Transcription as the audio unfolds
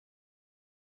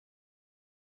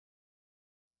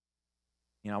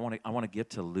You know, I want to get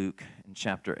to Luke in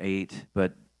chapter 8,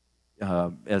 but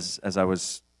as I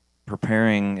was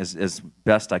preparing as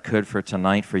best I could for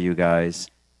tonight for you guys,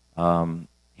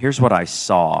 here's what I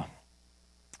saw,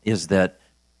 is that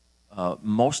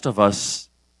most of us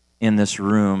in this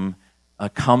room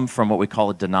come from what we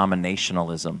call a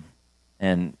denominationalism.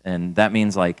 And that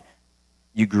means like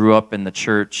you grew up in the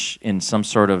church in some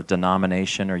sort of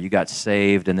denomination, or you got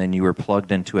saved and then you were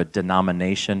plugged into a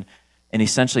denomination. And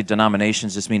essentially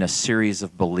denominations just mean a series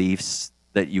of beliefs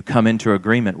that you come into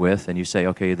agreement with and you say,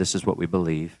 okay, this is what we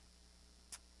believe.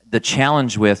 The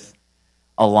challenge with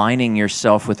aligning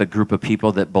yourself with a group of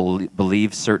people that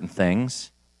believe certain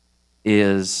things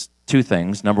is two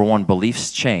things. Number one,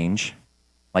 beliefs change.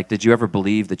 Like, did you ever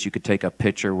believe that you could take a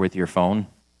picture with your phone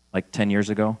like 10 years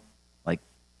ago? Like,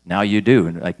 now you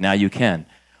do. Like, now you can.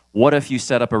 What if you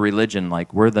set up a religion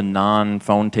like we're the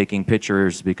non-phone taking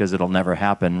pictures because it'll never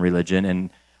happen religion, and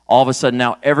all of a sudden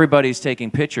now everybody's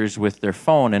taking pictures with their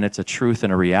phone and it's a truth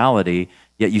and a reality,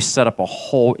 yet you set up a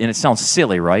whole, and it sounds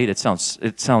silly, right? It sounds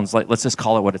like, let's just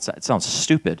call it what it sounds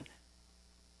stupid.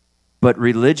 But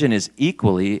religion is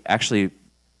equally actually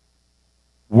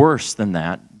worse than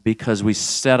that, because we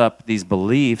set up these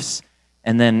beliefs,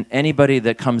 and then anybody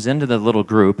that comes into the little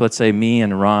group, let's say me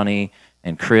and Ronnie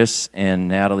and Chris and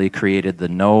Natalie created the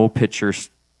no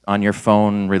pictures on your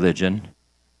phone religion.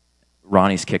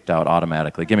 Ronnie's kicked out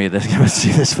automatically. Give me this. Let's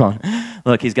see this phone.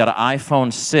 Look, he's got an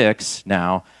iPhone 6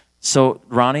 now. So,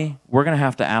 Ronnie, we're going to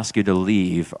have to ask you to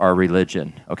leave our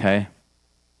religion, okay?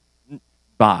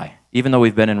 Bye. Even though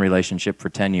we've been in relationship for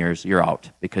 10 years, you're out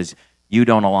because you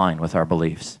don't align with our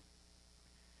beliefs.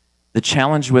 The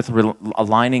challenge with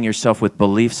aligning yourself with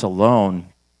beliefs alone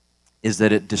is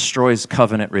that it destroys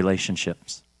covenant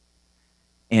relationships.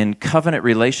 And covenant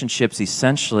relationships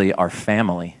essentially are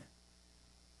family.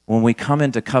 When we come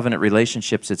into covenant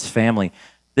relationships, it's family.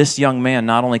 This young man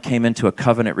not only came into a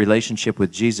covenant relationship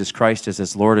with Jesus Christ as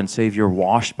his Lord and Savior,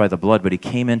 washed by the blood, but he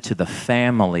came into the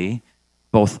family,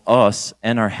 both us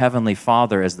and our Heavenly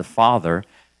Father as the Father.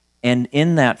 And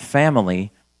in that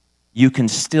family, you can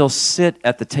still sit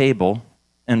at the table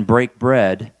and break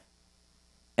bread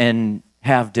and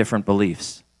have different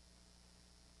beliefs.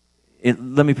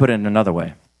 Let me put it in another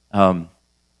way.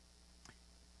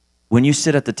 When you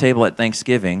sit at the table at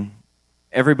Thanksgiving,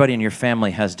 everybody in your family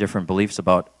has different beliefs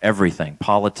about everything: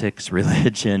 politics,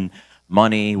 religion,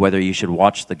 money, whether you should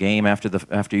watch the game after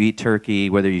you eat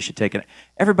turkey, whether you should take it.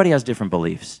 Everybody has different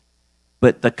beliefs.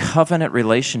 But the covenant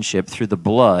relationship through the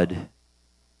blood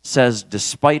says,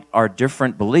 despite our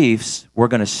different beliefs, we're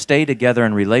going to stay together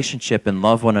in relationship and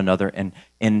love one another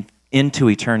and into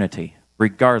eternity,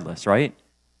 regardless, right?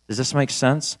 Does this make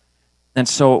sense? And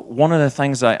so one of the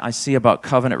things I see about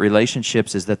covenant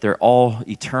relationships is that they're all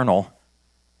eternal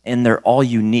and they're all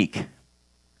unique.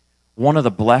 One of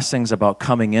the blessings about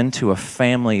coming into a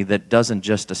family that doesn't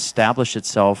just establish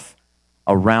itself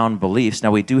around beliefs.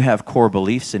 Now, we do have core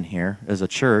beliefs in here as a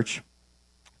church,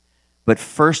 but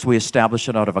first we establish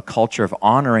it out of a culture of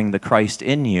honoring the Christ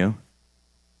in you,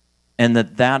 and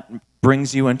that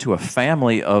brings you into a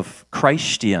family of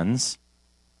Christians,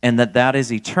 and that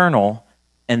is eternal,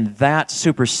 and that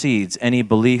supersedes any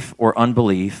belief or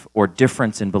unbelief or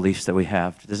difference in beliefs that we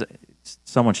have.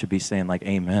 Someone should be saying like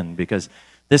amen, because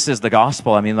this is the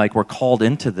gospel. I mean, like, we're called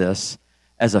into this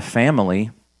as a family,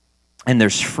 and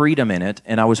there's freedom in it.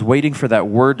 And I was waiting for that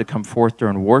word to come forth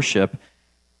during worship.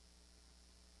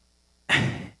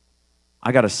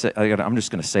 I'm just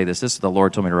going to say this. This is the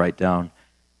Lord told me to write down.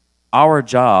 Our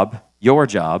job, your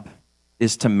job,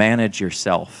 is to manage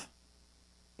yourself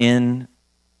in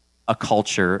a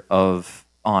culture of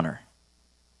honor.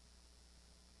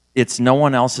 It's no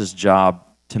one else's job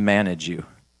to manage you.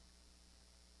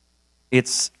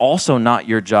 It's also not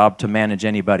your job to manage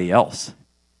anybody else.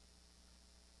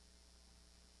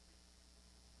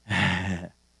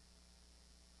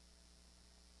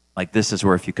 Like, this is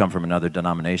where if you come from another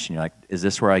denomination, you're like, is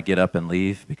this where I get up and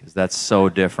leave? Because that's so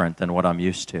different than what I'm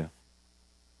used to.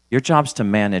 Your job's to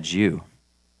manage you.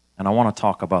 And I want to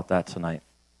talk about that tonight.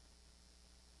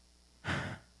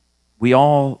 We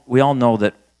all know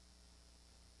that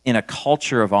in a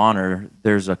culture of honor,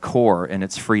 there's a core, and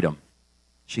it's freedom.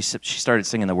 She started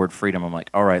singing the word freedom. I'm like,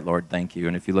 all right, Lord, thank you.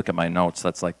 And if you look at my notes,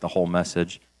 that's like the whole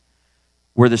message.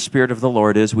 Where the Spirit of the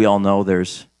Lord is, we all know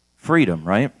there's freedom,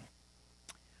 right?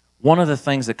 One of the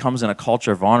things that comes in a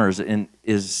culture of honor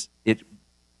is it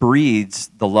breeds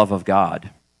the love of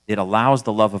God. It allows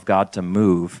the love of God to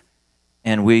move.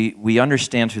 And we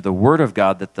understand through the Word of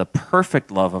God that the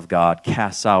perfect love of God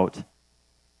casts out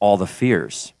all the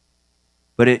fears.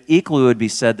 But it equally would be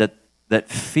said that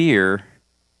fear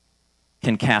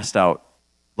can cast out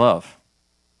Love.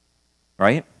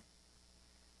 Right?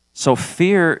 So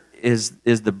fear is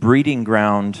the breeding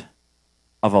ground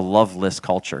of a loveless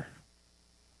culture.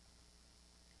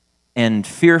 And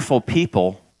fearful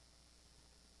people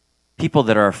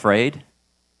that are afraid,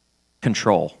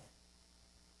 control.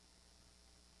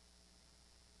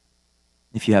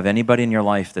 If you have anybody in your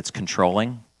life that's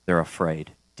controlling, they're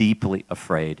afraid, deeply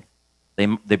afraid. They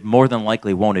more than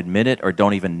likely won't admit it or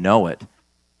don't even know it.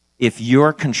 If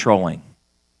you're controlling,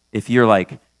 if you're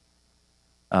like,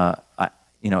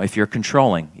 if you're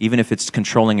controlling, even if it's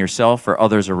controlling yourself or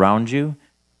others around you,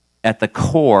 at the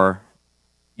core,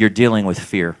 you're dealing with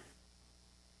fear.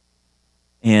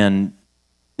 And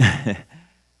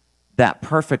that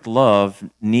perfect love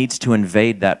needs to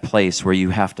invade that place where you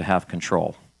have to have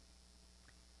control.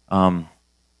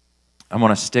 I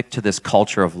want to stick to this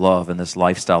culture of love and this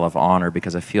lifestyle of honor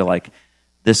because I feel like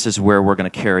this is where we're going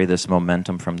to carry this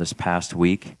momentum from this past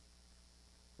week.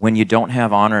 When you don't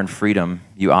have honor and freedom,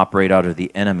 you operate out of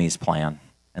the enemy's plan,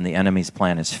 and the enemy's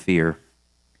plan is fear.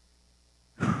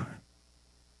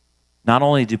 Not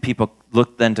only do people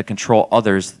look then to control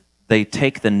others, they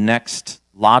take the next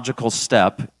logical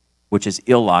step, which is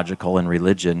illogical in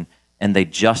religion, and they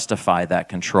justify that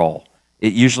control.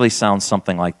 It usually sounds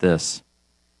something like this.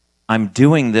 I'm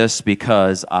doing this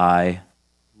because I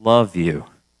love you.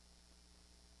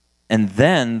 And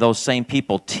then those same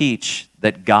people teach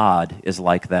that God is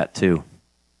like that too.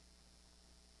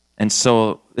 And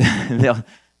so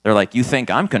they're like, you think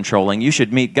I'm controlling, you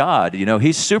should meet God.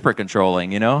 He's super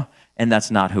controlling, and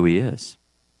that's not who he is.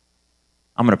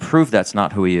 I'm going to prove that's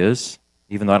not who he is,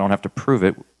 even though I don't have to prove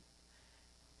it.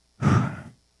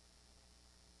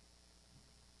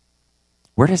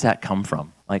 Where does that come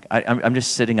from? Like, I'm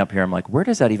just sitting up here, I'm like, where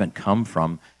does that even come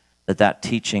from, that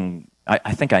teaching?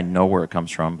 I think I know where it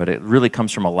comes from, but it really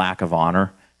comes from a lack of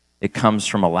honor. It comes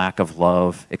from a lack of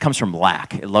love. It comes from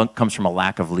lack. It comes from a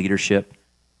lack of leadership.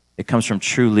 It comes from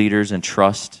true leaders and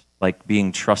trust, like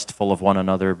being trustful of one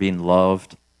another, being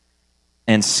loved.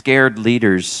 And scared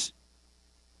leaders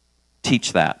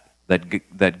teach that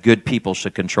good people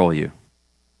should control you.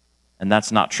 And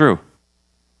that's not true.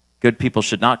 Good people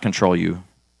should not control you.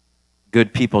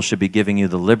 Good people should be giving you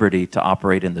the liberty to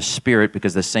operate in the Spirit,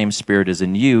 because the same Spirit is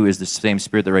in you is the same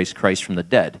Spirit that raised Christ from the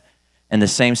dead. And the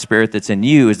same Spirit that's in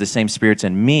you is the same Spirit that's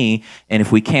in me. And if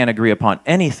we can't agree upon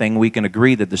anything, we can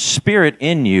agree that the Spirit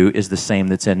in you is the same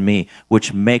that's in me,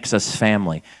 which makes us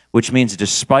family. Which means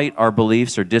despite our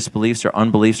beliefs or disbeliefs or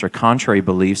unbeliefs or contrary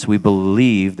beliefs, we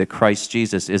believe that Christ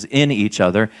Jesus is in each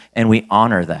other, and we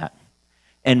honor that.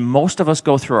 And most of us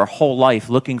go through our whole life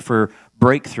looking for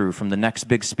breakthrough from the next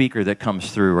big speaker that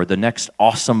comes through, or the next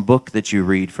awesome book that you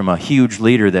read from a huge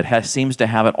leader that seems to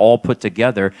have it all put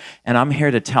together. And I'm here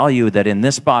to tell you that in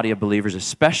this body of believers,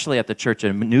 especially at the Church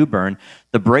New Bern,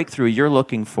 the breakthrough you're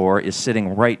looking for is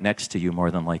sitting right next to you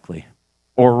more than likely,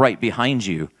 or right behind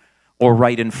you, or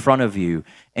right in front of you.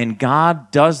 And God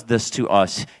does this to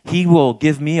us. He will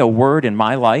give me a word in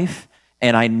my life,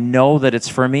 and I know that it's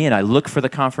for me, and I look for the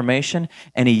confirmation,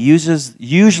 and he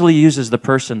usually uses the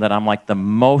person that I'm like the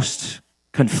most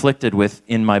conflicted with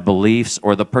in my beliefs,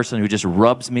 or the person who just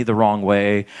rubs me the wrong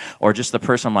way, or just the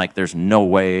person I'm like, there's no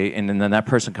way, and then that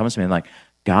person comes to me and like,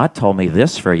 God told me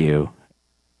this for you.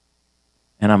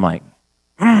 And I'm like,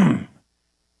 And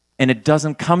it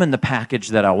doesn't come in the package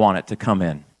that I want it to come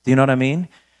in. Do you know what I mean?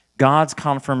 God's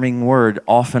confirming word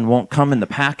often won't come in the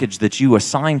package that you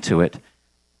assign to it,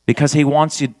 because he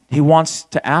wants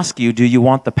to ask you, do you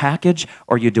want the package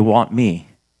or do you want me?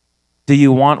 Do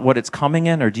you want what it's coming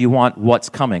in, or do you want what's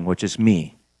coming, which is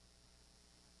me?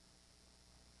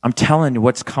 I'm telling you,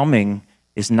 what's coming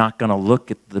is not going to look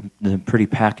at the pretty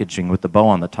packaging with the bow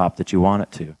on the top that you want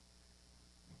it to.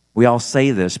 We all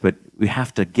say this, but we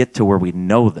have to get to where we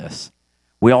know this.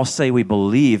 We all say we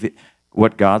believe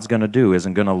what God's going to do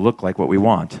isn't going to look like what we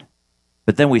want.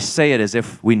 But then we say it as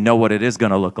if we know what it is going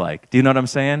to look like. Do you know what I'm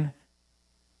saying?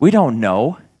 We don't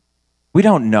know. We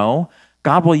don't know.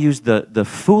 God will use the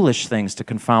foolish things to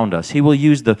confound us. He will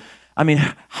use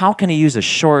how can he use a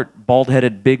short,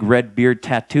 bald-headed, big red beard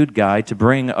tattooed guy to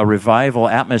bring a revival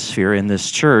atmosphere in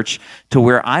this church to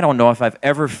where I don't know if I've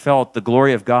ever felt the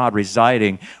glory of God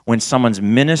residing when someone's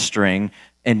ministering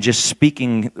and just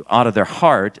speaking out of their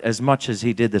heart as much as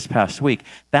he did this past week.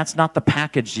 That's not the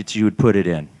package that you would put it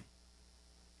in.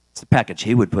 It's the package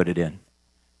he would put it in.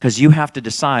 Because you have to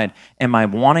decide, am I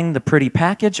wanting the pretty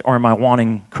package, or am I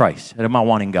wanting Christ? Am I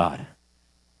wanting God?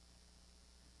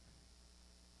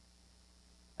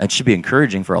 It should be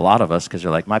encouraging for a lot of us, because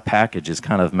you're like, my package is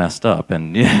kind of messed up,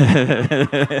 and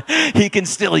he can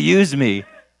still use me.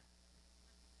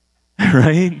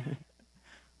 Right?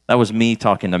 That was me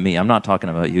talking to me. I'm not talking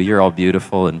about you. You're all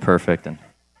beautiful and perfect. And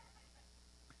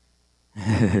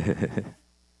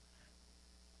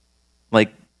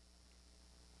like,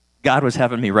 God was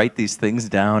having me write these things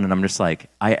down, and I'm just like,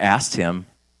 I asked him,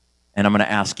 and I'm going to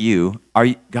ask you,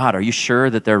 God, are you sure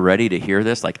that they're ready to hear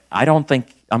this? Like, I don't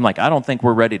think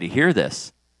we're ready to hear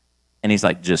this. And he's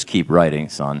like, just keep writing,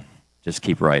 son. Just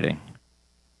keep writing.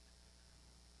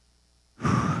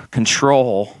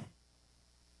 Control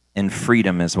and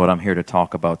freedom is what I'm here to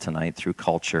talk about tonight through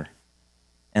culture.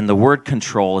 And the word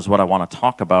control is what I want to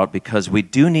talk about because we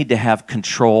do need to have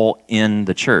control in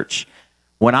the church.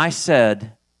 When I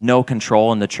said no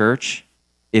control in the church,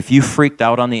 if you freaked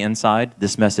out on the inside,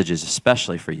 this message is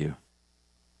especially for you.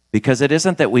 Because it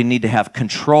isn't that we need to have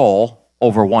control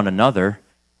over one another.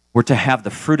 We're to have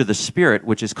the fruit of the Spirit,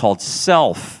 which is called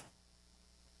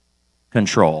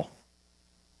self-control.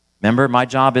 Remember, my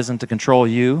job isn't to control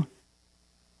you.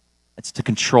 It's to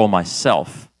control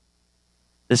myself.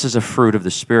 This is a fruit of the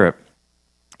Spirit.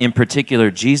 In particular,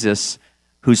 Jesus,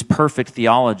 whose perfect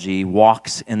theology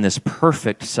walks in this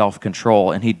perfect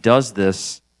self-control, and he does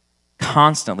this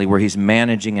constantly where he's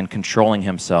managing and controlling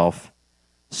himself,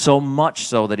 so much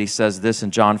so that he says this in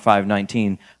John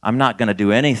 5:19, I'm not going to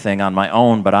do anything on my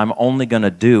own, but I'm only going to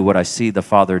do what I see the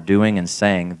Father doing and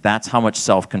saying. That's how much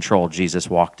self-control Jesus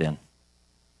walked in.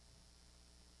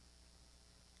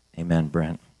 Amen,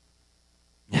 Brent.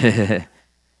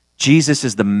 Jesus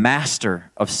is the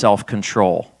master of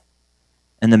self-control.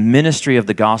 And the ministry of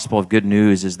the gospel of good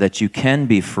news is that you can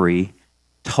be free,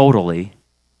 totally,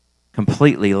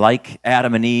 completely, like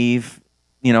Adam and Eve,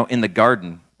 in the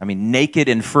garden. I mean, naked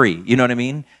and free. You know what I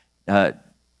mean?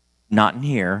 Not in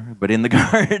here, but in the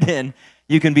garden.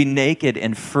 You can be naked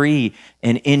and free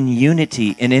and in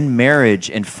unity and in marriage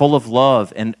and full of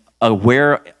love and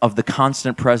aware of the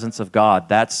constant presence of God.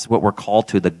 That's what we're called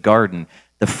to, the garden,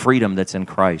 the freedom that's in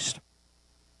Christ.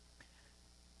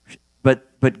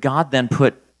 But God then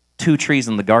put 2 trees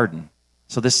in the garden.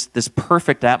 So this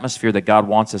perfect atmosphere that God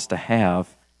wants us to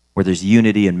have, where there's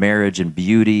unity and marriage and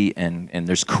beauty and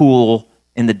there's cool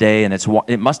in the day, and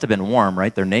it must have been warm,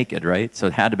 right? They're naked, right? So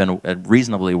it had to have been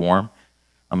reasonably warm,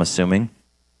 I'm assuming.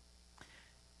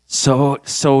 So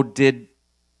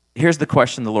here's the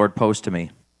question the Lord posed to me.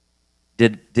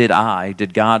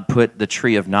 Did God put the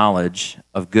tree of knowledge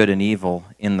of good and evil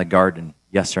in the garden?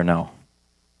 Yes or no?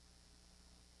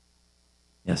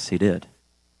 Yes, he did.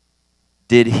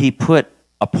 Did he put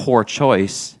a poor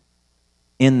choice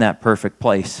in that perfect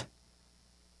place?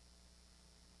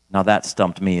 Now that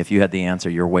stumped me. If you had the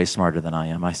answer, you're way smarter than I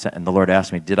am. And the Lord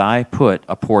asked me, did I put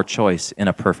a poor choice in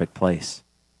a perfect place?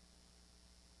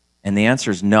 And the answer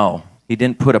is no. He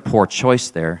didn't put a poor choice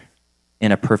there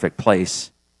in a perfect place.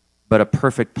 But a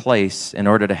perfect place, in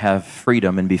order to have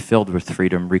freedom and be filled with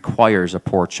freedom, requires a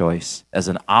poor choice as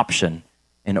an option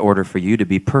in order for you to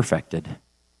be perfected.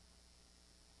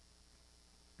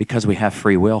 Because we have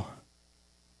free will.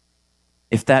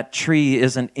 If that tree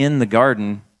isn't in the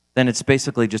garden, then it's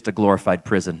basically just a glorified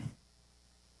prison.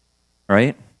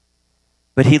 Right?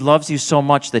 But he loves you so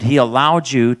much that he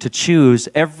allowed you to choose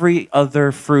every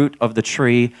other fruit of the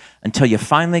tree until you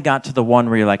finally got to the one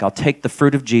where you're like, I'll take the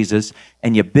fruit of Jesus,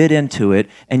 and you bit into it,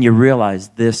 and you realize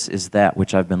this is that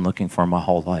which I've been looking for my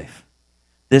whole life.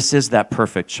 This is that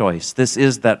perfect choice. This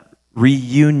is that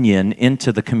reunion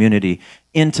into the community,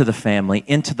 into the family,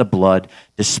 into the blood.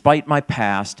 Despite my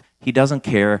past, he doesn't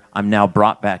care. I'm now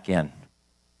brought back in.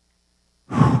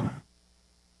 Whew.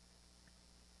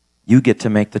 You get to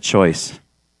make the choice.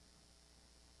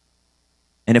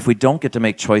 And if we don't get to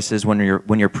make choices when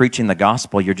you're preaching the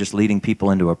gospel, you're just leading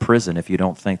people into a prison if you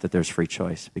don't think that there's free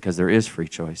choice, because there is free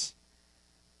choice.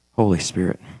 Holy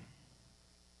Spirit.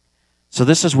 So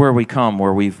this is where we come,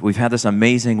 where we've had this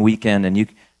amazing weekend,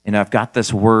 and I've got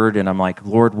this word, and I'm like,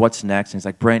 Lord, what's next? And he's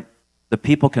like, Brent, the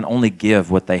people can only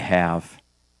give what they have.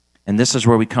 And this is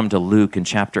where we come to Luke in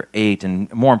chapter 8,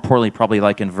 and more importantly, probably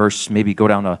like in verse, maybe go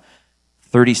down to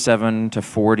 37 to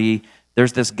 40.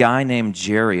 There's this guy named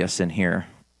Jairus in here.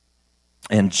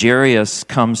 And Jairus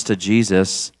comes to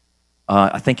Jesus.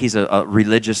 I think he's a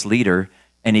religious leader.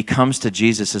 And he comes to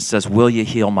Jesus and says, will you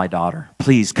heal my daughter?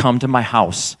 Please come to my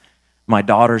house. My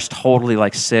daughter's totally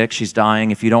sick. She's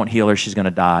dying. If you don't heal her, she's going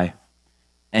to die.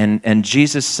 And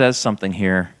Jesus says something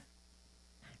here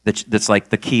that's like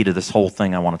the key to this whole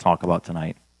thing I want to talk about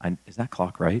tonight. Is that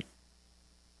clock right?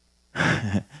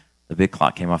 The big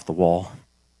clock came off the wall.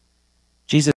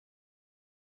 Jesus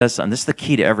says something. This is the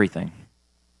key to everything.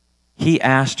 He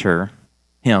asked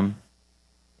him,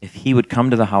 if he would come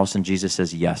to the house, and Jesus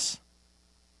says yes.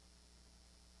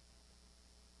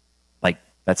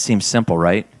 That seems simple,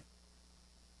 right?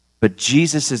 But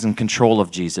Jesus is in control of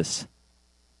Jesus.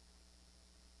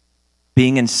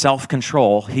 Being in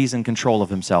self-control, he's in control of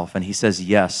himself, and he says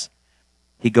yes.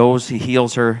 He goes, he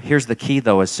heals her. Here's the key,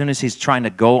 though. As soon as he's trying to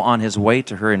go on his way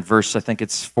to her in verse, I think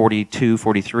it's 42,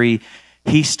 43,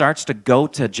 he starts to go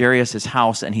to Jairus'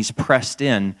 house, and he's pressed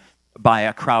in by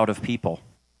a crowd of people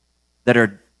that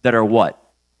are what?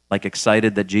 Like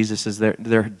excited that Jesus is there.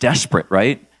 They're desperate,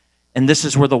 right? And this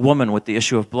is where the woman with the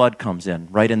issue of blood comes in,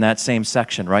 right in that same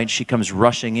section, right? She comes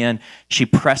rushing in. She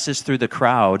presses through the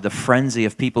crowd, the frenzy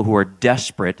of people who are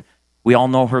desperate. We all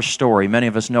know her story. Many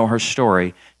of us know her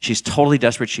story. She's totally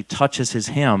desperate. She touches his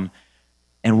hem.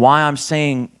 And why I'm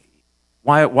saying,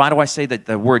 why do I say that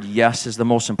the word yes is the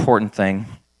most important thing?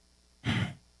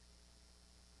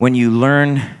 When you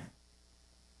learn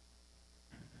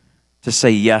to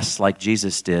say yes like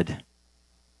Jesus did,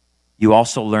 you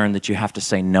also learn that you have to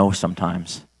say no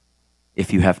sometimes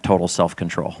if you have total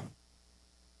self-control.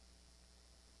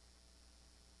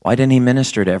 Why didn't he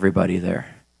minister to everybody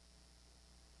there?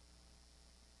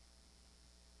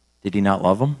 Did he not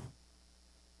love them?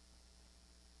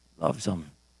 Loves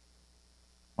them.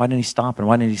 Why didn't he stop and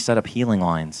why didn't he set up healing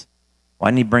lines? Why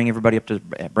didn't he bring everybody up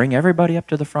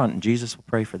to the front and Jesus will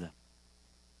pray for them?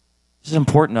 This is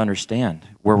important to understand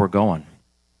where we're going.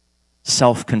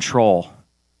 Self-control.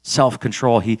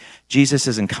 Self-control. Jesus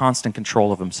is in constant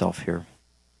control of himself here.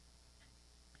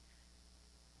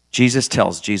 Jesus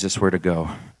tells Jesus where to go.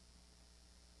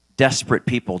 Desperate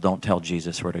people don't tell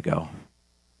Jesus where to go.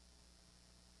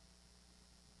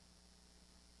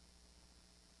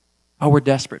 Oh, we're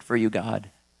desperate for you, God.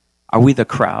 Are we the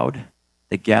crowd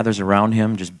that gathers around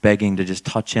him just begging to just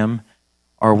touch him?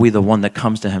 Or are we the one that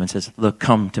comes to him and says, look,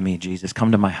 come to me, Jesus.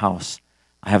 Come to my house.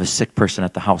 I have a sick person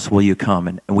at the house. Will you come?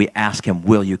 And we ask him,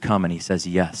 will you come? And he says,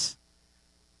 yes.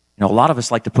 You know, a lot of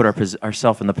us like to put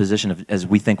ourselves in the position of as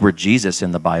we think we're Jesus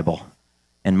in the Bible.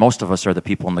 And most of us are the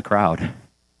people in the crowd. Do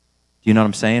you know what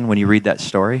I'm saying when you read that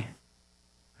story?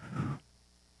 I'm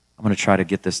going to try to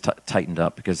get this tightened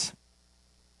up because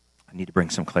I need to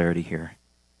bring some clarity here.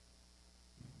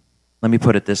 Let me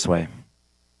put it this way.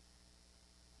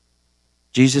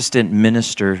 Jesus didn't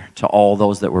minister to all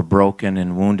those that were broken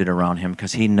and wounded around him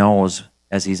because he knows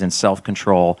as he's in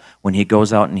self-control, when he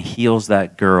goes out and heals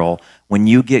that girl, when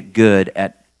you get good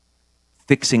at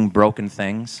fixing broken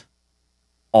things,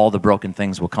 all the broken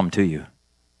things will come to you.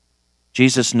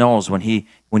 Jesus knows when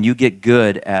you get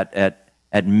good at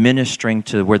ministering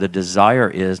to where the desire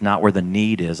is, not where the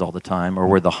need is all the time, or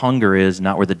where the hunger is,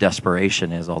 not where the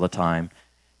desperation is all the time,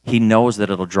 he knows that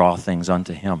it'll draw things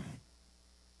unto him.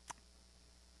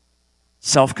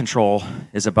 Self-control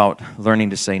is about learning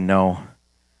to say no,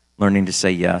 learning to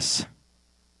say yes.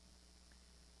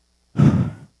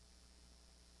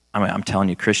 I'm telling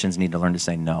you, Christians need to learn to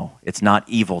say no. It's not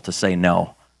evil to say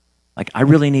no. Like, I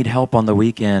really need help on the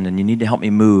weekend, and you need to help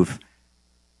me move.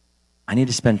 I need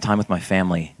to spend time with my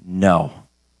family. No.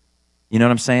 You know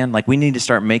what I'm saying? Like, we need to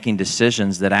start making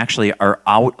decisions that actually are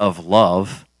out of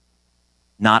love,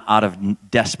 not out of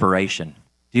desperation.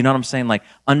 Do you know what I'm saying? Like,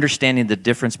 understanding the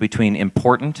difference between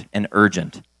important and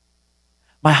urgent.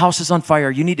 My house is on fire.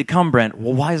 You need to come, Brent.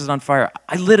 Well, why is it on fire?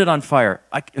 I lit it on fire.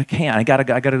 I can't. I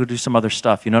gotta go do some other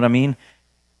stuff. You know what I mean?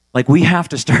 Like, we have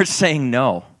to start saying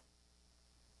no.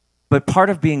 But part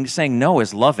of saying no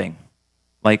is loving.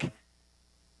 Like,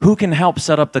 who can help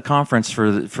set up the conference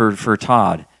for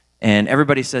Todd? And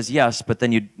everybody says yes, but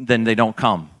then they don't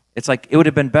come. It's like, it would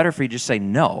have been better for you to just say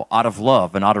no out of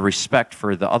love and out of respect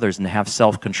for the others and to have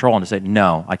self-control and to say,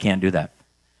 no, I can't do that.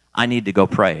 I need to go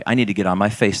pray. I need to get on my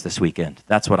face this weekend.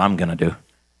 That's what I'm going to do.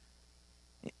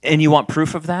 And you want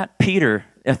proof of that? Peter,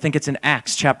 I think it's in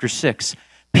Acts chapter 6.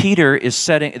 Peter is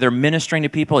they're ministering to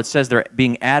people. It says they're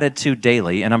being added to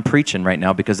daily. And I'm preaching right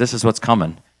now because this is what's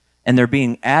coming. And they're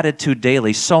being added to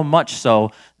daily, so much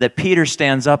so that Peter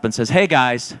stands up and says, hey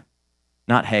guys,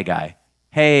 not hey guy,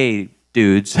 hey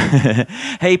dudes,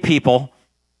 hey people,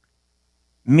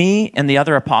 me and the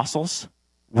other apostles,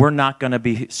 we're not going to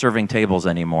be serving tables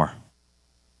anymore.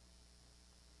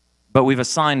 But we've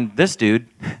assigned this dude,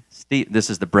 Steve, this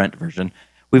is the Brent version,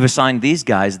 we've assigned these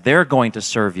guys, they're going to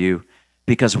serve you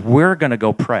because we're going to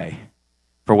go pray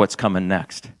for what's coming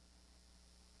next.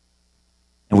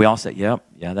 And we all say, yep,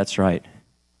 yeah, that's right.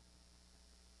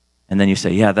 And then you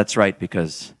say, yeah, that's right,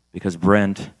 because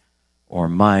Brent or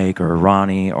Mike or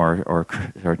Ronnie or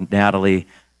Natalie,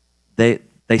 they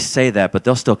say that, but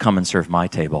they'll still come and serve my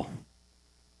table.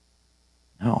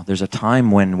 No, there's a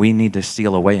time when we need to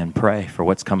steal away and pray for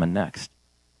what's coming next.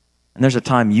 And there's a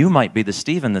time you might be the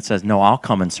Stephen that says, no, I'll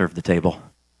come and serve the table.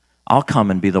 I'll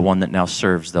come and be the one that now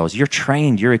serves those. You're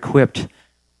trained, you're equipped.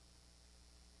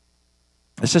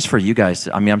 This is for you guys.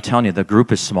 I mean, I'm telling you, the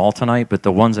group is small tonight, but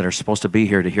the ones that are supposed to be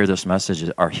here to hear this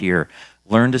message are here.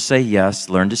 Learn to say yes.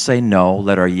 Learn to say no.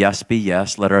 Let our yes be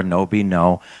yes. Let our no be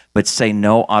no. But say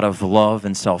no out of love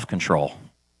and self-control.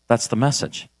 That's the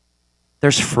message.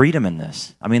 There's freedom in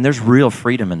this. I mean, there's real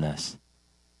freedom in this.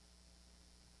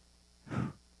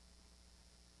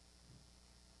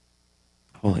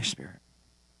 Holy Spirit.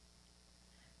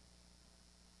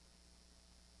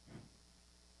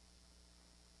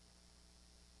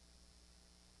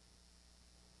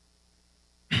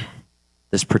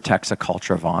 This protects a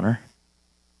culture of honor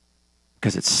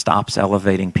because it stops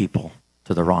elevating people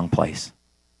to the wrong place.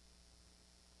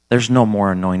 There's no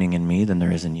more anointing in me than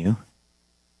there is in you.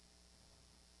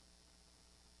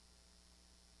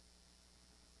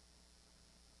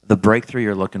 The breakthrough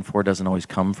you're looking for doesn't always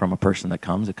come from a person that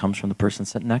comes. It comes from the person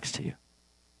sitting next to you.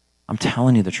 I'm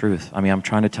telling you the truth. I mean, I'm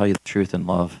trying to tell you the truth in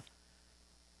love.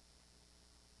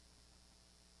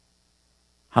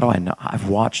 How do I know? I've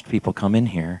watched people come in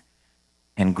here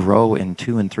and grow in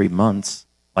 2 and 3 months,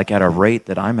 like at a rate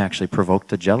that I'm actually provoked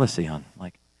to jealousy on.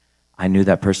 Like, I knew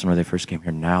that person when they first came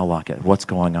here. Now look at what's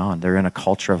going on. They're in a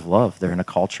culture of love. They're in a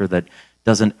culture that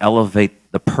doesn't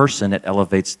elevate the person. It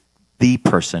elevates the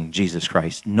person, Jesus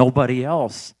Christ. Nobody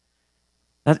else.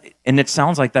 And it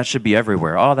sounds like that should be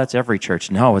everywhere. Oh, that's every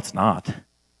church. No, it's not.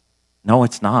 No,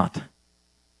 it's not.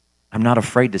 I'm not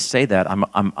afraid to say that.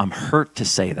 I'm hurt to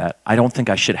say that. I don't think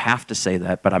I should have to say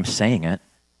that, but I'm saying it.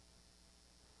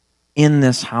 In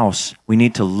this house, we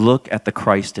need to look at the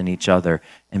Christ in each other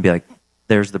and be like,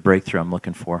 there's the breakthrough I'm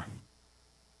looking for.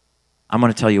 I'm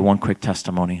going to tell you one quick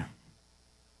testimony.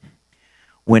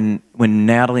 When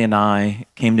Natalie and I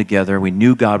came together, we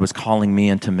knew God was calling me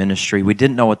into ministry. We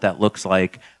didn't know what that looks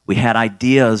like. We had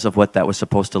ideas of what that was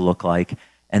supposed to look like.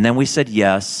 And then we said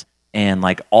yes, and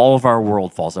like all of our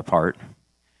world falls apart.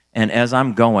 And as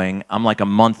I'm going, I'm like a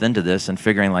month into this and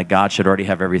figuring like God should already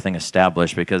have everything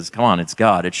established because, come on, it's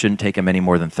God. It shouldn't take him any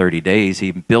more than 30 days.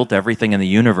 He built everything in the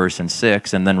universe in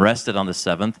 6 and then rested on the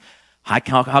 7th. How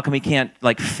come he can't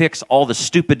like fix all the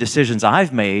stupid decisions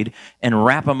I've made and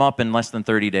wrap them up in less than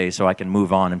 30 days so I can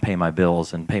move on and pay my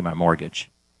bills and pay my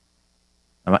mortgage?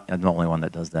 I'm the only one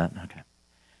that does that? Okay.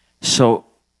 So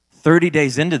 30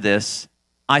 days into this,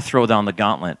 I throw down the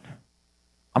gauntlet.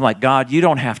 I'm like, God, you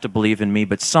don't have to believe in me,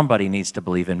 but somebody needs to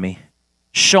believe in me.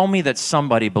 Show me that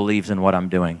somebody believes in what I'm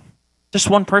doing. Just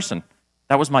one person.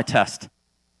 That was my test.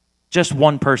 Just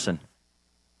one person.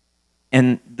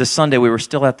 And the Sunday, we were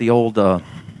still at the old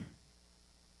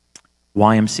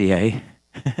YMCA.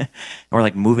 We're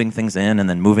like moving things in and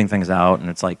then moving things out. And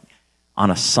it's like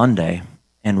on a Sunday,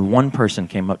 and one person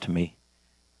came up to me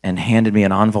and handed me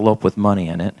an envelope with money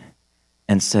in it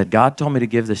and said, God told me to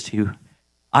give this to you.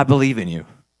 I believe in you.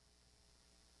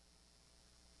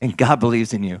 And God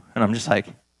believes in you. And I'm just like,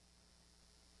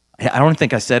 I don't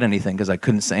think I said anything because I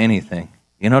couldn't say anything.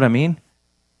 You know what I mean?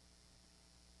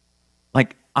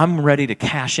 Like, I'm ready to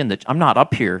cash in. I'm not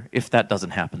up here if that doesn't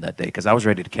happen that day because I was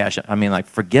ready to cash in. I mean, like,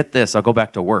 forget this. I'll go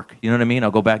back to work. You know what I mean? I'll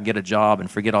go back and get a job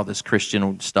and forget all this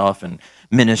Christian stuff and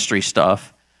ministry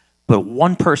stuff. But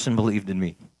one person believed in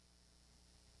me.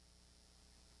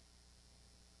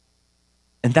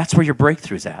 And that's where your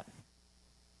breakthrough's at.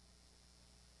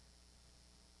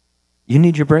 You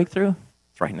need your breakthrough?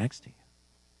 It's right next to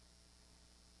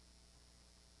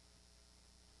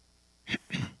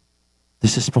you.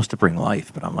 This is supposed to bring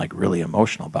life, but I'm like really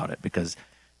emotional about it because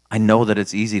I know that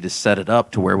it's easy to set it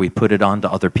up to where we put it on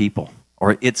to other people.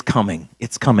 Or it's coming.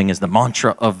 It's coming is the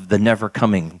mantra of the never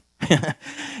coming.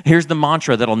 Here's the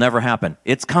mantra that'll never happen.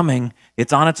 It's coming.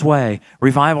 It's on its way.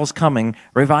 Revival's coming.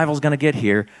 Revival's going to get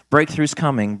here. Breakthrough's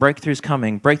coming. Breakthrough's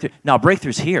coming. Breakthrough. Now,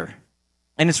 breakthrough's here.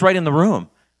 And it's right in the room.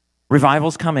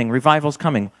 Revival's coming. Revival's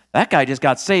coming. That guy just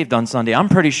got saved on Sunday. I'm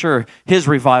pretty sure his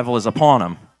revival is upon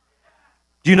him.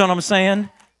 Do you know what I'm saying?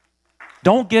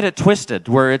 Don't get it twisted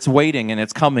where it's waiting and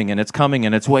it's coming and it's coming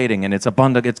and it's waiting and it's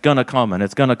abundant. It's going to come and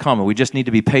it's going to come. And we just need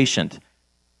to be patient.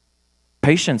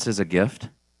 Patience is a gift.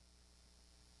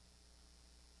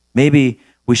 Maybe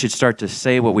we should start to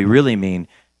say what we really mean.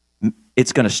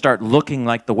 It's going to start looking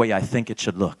like the way I think it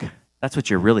should look. That's what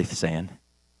you're really saying.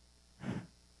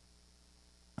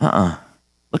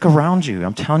 Look around you.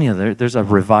 I'm telling you, there's a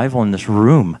revival in this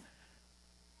room.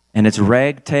 And it's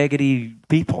ragtaggedy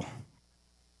people.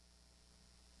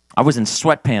 I was in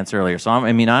sweatpants earlier, so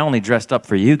I only dressed up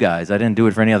for you guys. I didn't do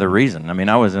it for any other reason. I mean,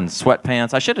 I was in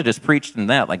sweatpants. I should have just preached in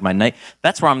that, like my Nike.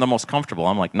 That's where I'm the most comfortable.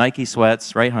 I'm like Nike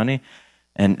sweats, right, honey?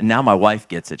 And now my wife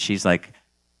gets it. She's like,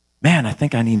 man, I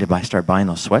think I need to start buying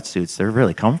those sweatsuits. They're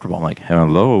really comfortable. I'm like,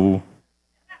 hello.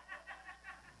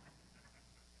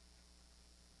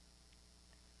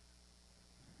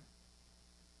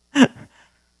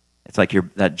 It's like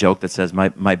that joke that says,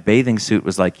 my bathing suit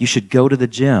was like, you should go to the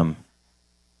gym.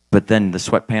 But then the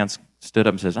sweatpants stood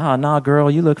up and says, nah, girl,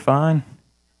 you look fine.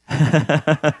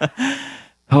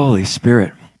 Holy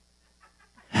Spirit.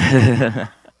 I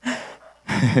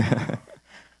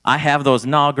have those,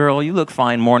 nah, girl, you look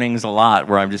fine mornings a lot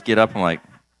where I just get up and I'm like,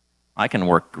 I can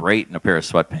work great in a pair of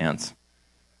sweatpants.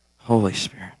 Holy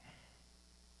Spirit.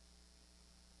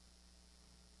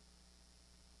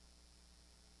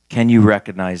 Can you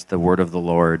recognize the word of the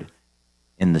Lord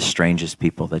in the strangest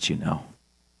people that you know?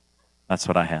 That's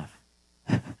what I have.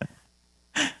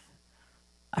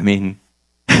 I mean,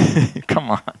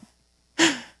 come on.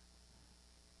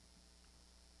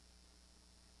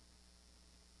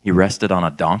 He rested on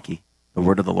a donkey. The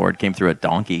word of the Lord came through a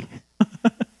donkey.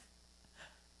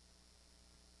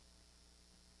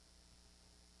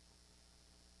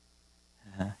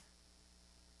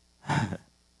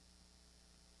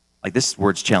 Like, this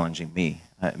word's challenging me.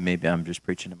 Maybe I'm just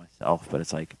preaching to myself, but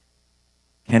it's like,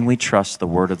 can we trust the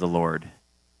word of the Lord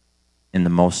in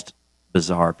the most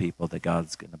bizarre people that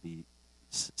God's going to be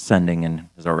sending and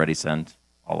has already sent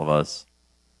all of us?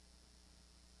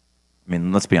 I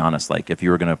mean, let's be honest. Like, if you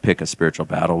were going to pick a spiritual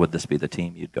battle, would this be the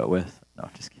team you'd go with?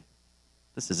 No, just kidding.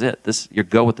 This is it. You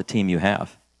go with the team you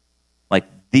have. Like,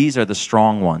 these are the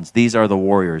strong ones. These are the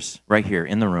warriors right here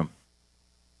in the room.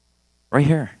 Right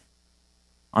here.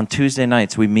 On Tuesday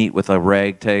nights, we meet with a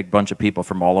ragtag bunch of people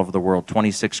from all over the world,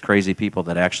 26 crazy people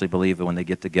that actually believe that when they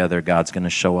get together, God's going to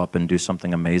show up and do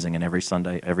something amazing. And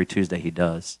every Tuesday, he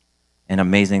does. And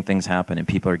amazing things happen, and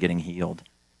people are getting healed.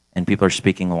 And people are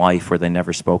speaking life where they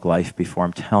never spoke life before.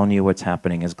 I'm telling you, what's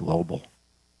happening is global.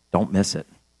 Don't miss it.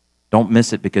 Don't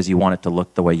miss it because you want it to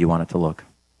look the way you want it to look.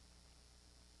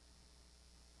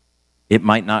 It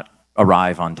might not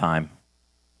arrive on time.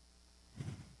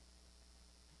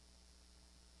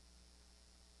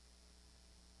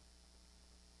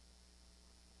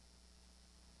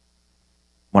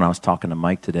 When I was talking to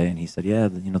Mike today, and he said, yeah,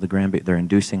 the grandbaby, they're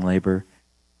inducing labor.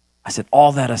 I said,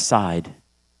 all that aside,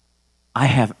 I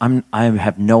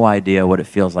have no idea what it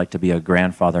feels like to be a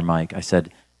grandfather, Mike. I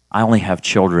said, I only have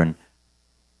children.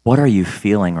 What are you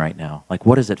feeling right now? Like,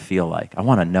 what does it feel like? I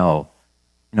want to know,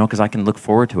 because I can look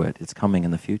forward to it. It's coming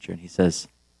in the future. And he says,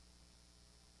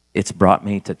 it's brought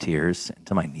me to tears and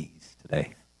to my knees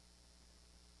today.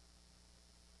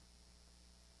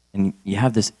 And you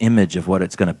have this image of what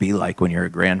it's going to be like when you're a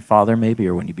grandfather, maybe,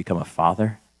 or when you become a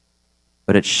father.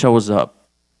 But it shows up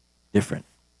different.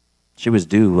 She was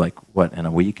due, in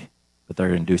a week? But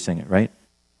they're inducing it, right?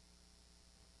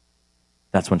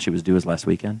 That's when she was due, was last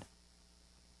weekend.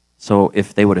 So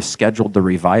if they would have scheduled the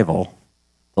revival,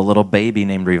 the little baby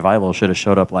named Revival should have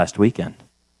showed up last weekend.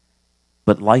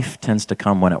 But life tends to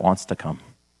come when it wants to come,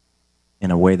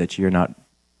 in a way that you're not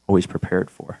always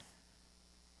prepared for.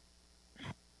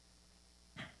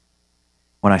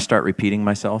 When I start repeating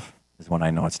myself is when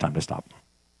I know it's time to stop.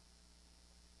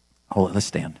 Let's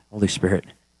stand. Holy Spirit.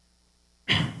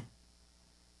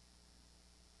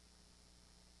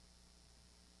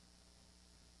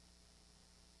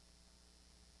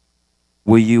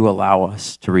 Will you allow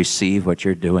us to receive what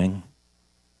you're doing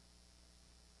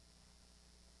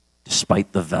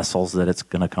despite the vessels that it's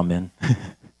going to come in?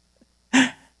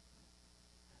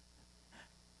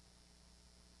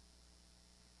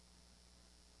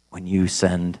 When you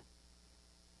send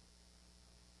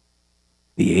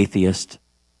the atheist,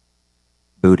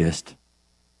 Buddhist,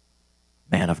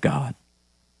 man of God,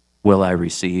 will I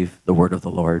receive the word of the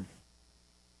Lord?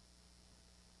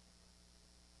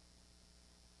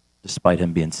 Despite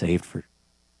him being saved for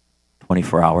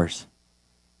 24 hours.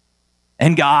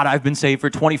 And God, I've been saved for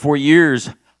 24 years.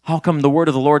 How come the word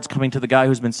of the Lord's coming to the guy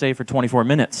who's been saved for 24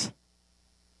 minutes?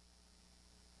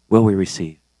 Will we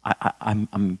receive?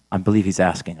 I believe he's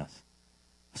asking us.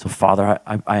 So, Father,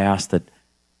 I ask that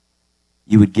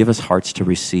you would give us hearts to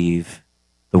receive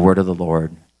the word of the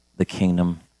Lord, the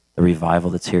kingdom, the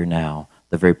revival that's here now,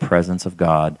 the very presence of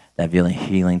God, that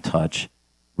healing touch.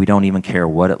 We don't even care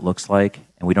what it looks like,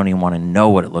 and we don't even want to know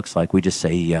what it looks like. We just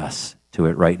say yes to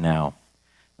it right now.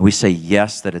 We say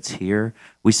yes that it's here.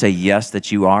 We say yes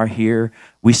that you are here.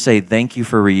 We say thank you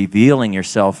for revealing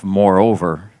yourself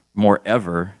moreover, more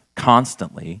ever,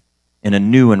 constantly, in a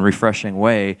new and refreshing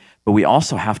way. But we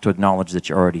also have to acknowledge that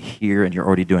you're already here and you're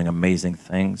already doing amazing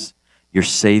things. You're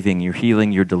saving, you're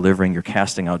healing, you're delivering, you're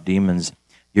casting out demons.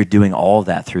 You're doing all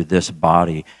that through this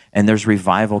body. And there's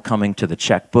revival coming to the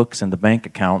checkbooks and the bank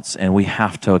accounts, and we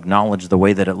have to acknowledge the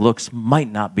way that it looks might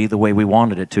not be the way we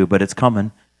wanted it to, but it's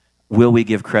coming. Will we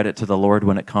give credit to the Lord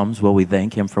when it comes? Will we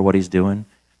thank him for what he's doing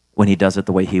when he does it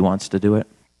the way he wants to do it?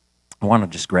 I want to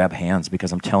just grab hands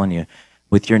because I'm telling you,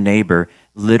 with your neighbor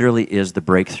literally is the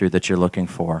breakthrough that you're looking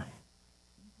for.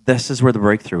 This is where the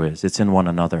breakthrough is. It's in one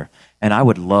another. And I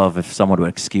would love if someone would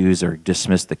excuse or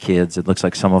dismiss the kids. It looks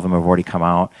like some of them have already come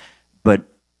out. But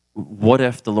what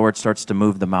if the Lord starts to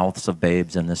move the mouths of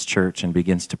babes in this church and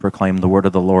begins to proclaim the word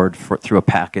of the Lord through a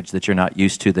package that you're not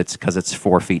used to, that's because it's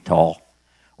 4 feet tall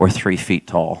or 3 feet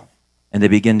tall? And they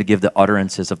begin to give the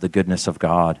utterances of the goodness of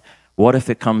God. What if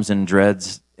it comes in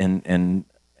dreads and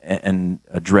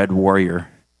a dread warrior?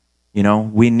 You know,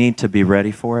 we need to be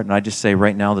ready for it. And I just say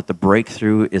right now that the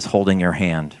breakthrough is holding your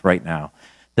hand right now.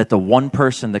 That the one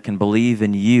person that can believe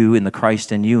in you, in the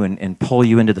Christ in you, and pull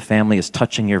you into the family is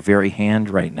touching your very hand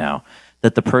right now.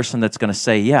 That the person that's going to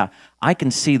say, yeah, I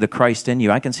can see the Christ in you.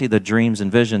 I can see the dreams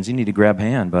and visions. You need to grab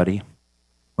hand, buddy.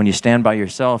 When you stand by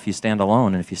yourself, you stand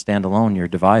alone. And if you stand alone, you're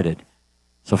divided.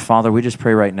 So, Father, we just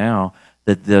pray right now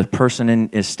that the person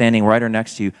is standing right or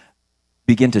next to you,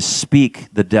 begin to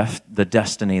speak the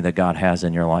destiny that God has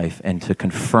in your life and to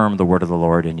confirm the word of the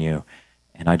Lord in you.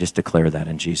 And I just declare that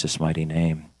in Jesus' mighty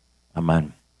name.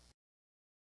 Amen.